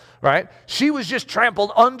 Jezebel, right? She was just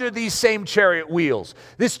trampled under these same chariot wheels.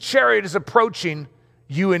 This chariot is approaching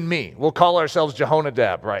you and me. We'll call ourselves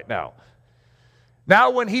Jehonadab right now.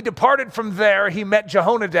 Now, when he departed from there, he met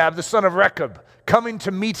Jehonadab, the son of Rechab, coming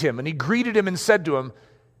to meet him. And he greeted him and said to him,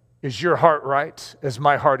 "Is your heart right, as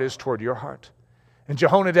my heart is toward your heart?" And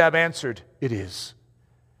Jehonadab answered, "It is."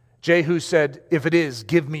 Jehu said, "If it is,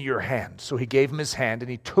 give me your hand." So he gave him his hand,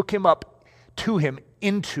 and he took him up to him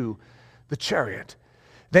into the chariot.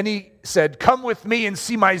 Then he said, "Come with me and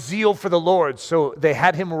see my zeal for the Lord." So they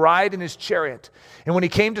had him ride in his chariot. And when he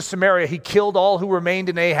came to Samaria, he killed all who remained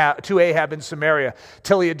to Ahab in Samaria,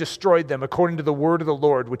 till he had destroyed them, according to the word of the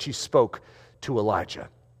Lord, which he spoke to Elijah.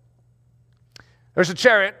 There's a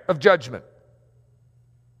chariot of judgment,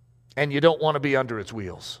 and you don't want to be under its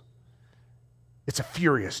wheels. It's a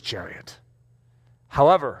furious chariot.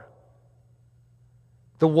 However,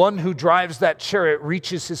 the one who drives that chariot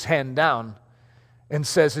reaches his hand down and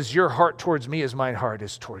says, "Is your heart towards me as my heart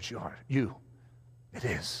is towards you?" It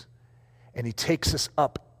is. And he takes us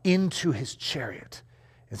up into his chariot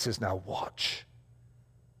and says, "Now watch."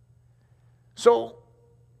 So,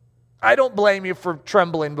 I don't blame you for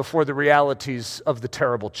trembling before the realities of the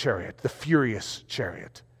terrible chariot, the furious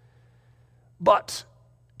chariot. But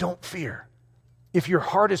don't fear. If your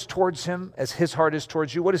heart is towards him as his heart is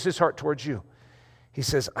towards you, what is his heart towards you? He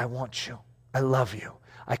says, "I want you. I love you.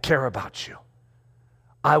 I care about you.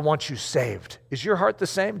 I want you saved." Is your heart the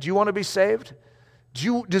same? Do you want to be saved? Do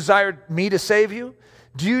you desire me to save you?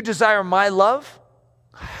 Do you desire my love?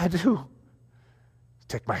 I do.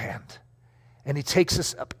 Take my hand. And he takes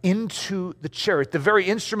us up into the chariot, the very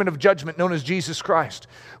instrument of judgment known as Jesus Christ.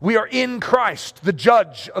 We are in Christ, the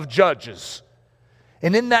judge of judges.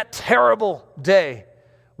 And in that terrible day,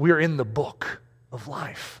 we are in the book of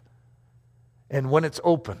life. And when it's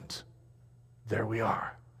opened, there we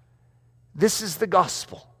are. This is the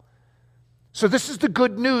gospel. So this is the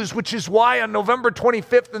good news, which is why on November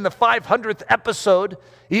 25th in the 500th episode,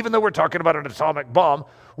 even though we're talking about an atomic bomb,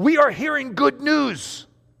 we are hearing good news.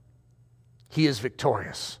 He is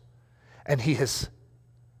victorious, and he has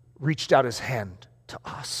reached out his hand to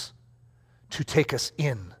us to take us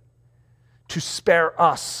in, to spare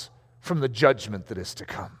us from the judgment that is to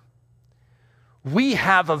come. We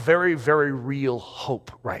have a very, very real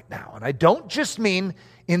hope right now. And I don't just mean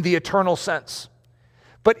in the eternal sense,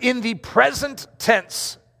 but in the present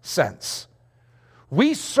tense sense.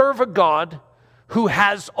 We serve a God who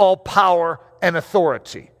has all power and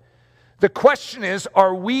authority. The question is,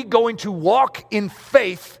 are we going to walk in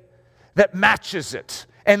faith that matches it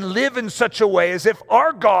and live in such a way as if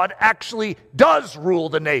our God actually does rule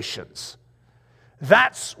the nations?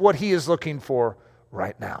 That's what he is looking for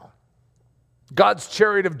right now. God's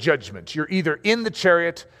chariot of judgment. You're either in the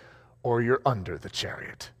chariot or you're under the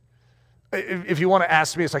chariot. If you want to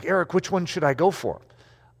ask me, it's like, Eric, which one should I go for?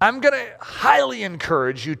 I'm going to highly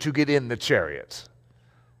encourage you to get in the chariot.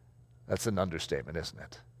 That's an understatement, isn't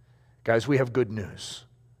it? Guys, we have good news.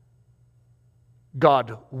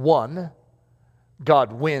 God won,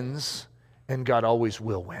 God wins, and God always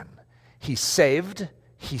will win. He saved,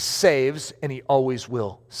 he saves, and he always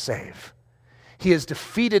will save. He has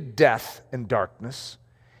defeated death and darkness.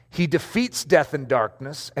 He defeats death and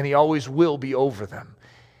darkness, and he always will be over them.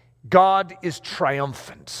 God is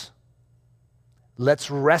triumphant. Let's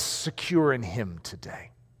rest secure in him today.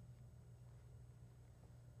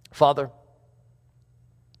 Father,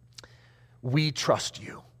 we trust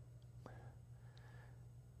you.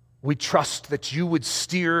 We trust that you would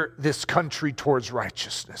steer this country towards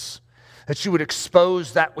righteousness, that you would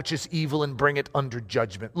expose that which is evil and bring it under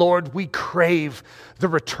judgment. Lord, we crave the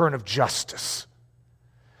return of justice.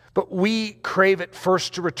 But we crave it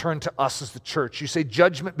first to return to us as the church. You say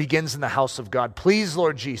judgment begins in the house of God. Please,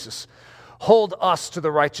 Lord Jesus, hold us to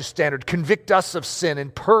the righteous standard. Convict us of sin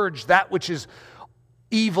and purge that which is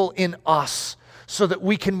evil in us so that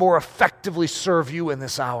we can more effectively serve you in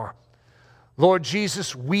this hour. Lord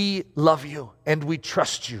Jesus, we love you and we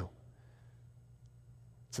trust you.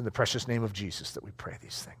 It's in the precious name of Jesus that we pray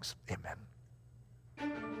these things. Amen.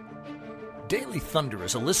 Daily Thunder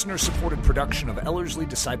is a listener-supported production of Ellerslie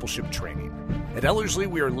Discipleship Training. At Ellerslie,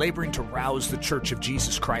 we are laboring to rouse the Church of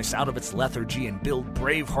Jesus Christ out of its lethargy and build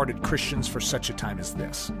brave-hearted Christians for such a time as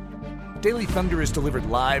this. Daily Thunder is delivered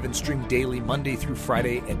live and streamed daily Monday through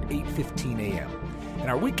Friday at 8:15 a.m. And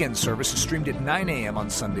our weekend service is streamed at 9 a.m. on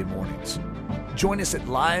Sunday mornings. Join us at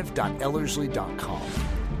live.ellerslie.com.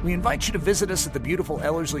 We invite you to visit us at the beautiful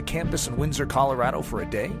Ellerslie campus in Windsor, Colorado for a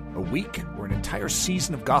day, a week, or an entire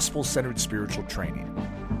season of gospel-centered spiritual training.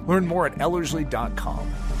 Learn more at ellerslie.com.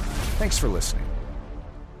 Thanks for listening.